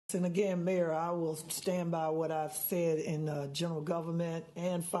And again, Mayor, I will stand by what I've said in general government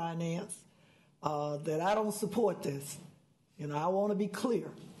and finance, that I don't support this. You know, I want to be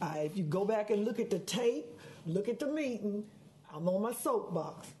clear. If you go back and look at the tape, look at the meeting, I'm on my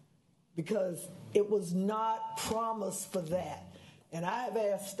soapbox because it was not promised for that. And I have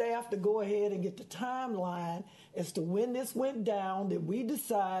asked staff to go ahead and get the timeline as to when this went down, that we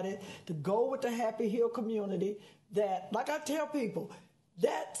decided to go with the Happy Hill community. That, like I tell people,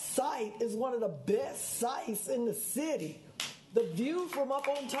 that site is one of the best sites in the city. The view from up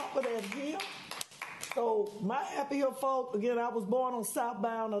on top of that hill. So my Happy Hill folk, again, I was born on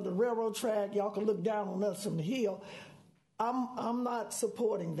southbound of the railroad track. Y'all can look down on us from the hill. I'm not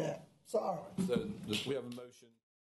supporting that. Sorry. So we have a motion.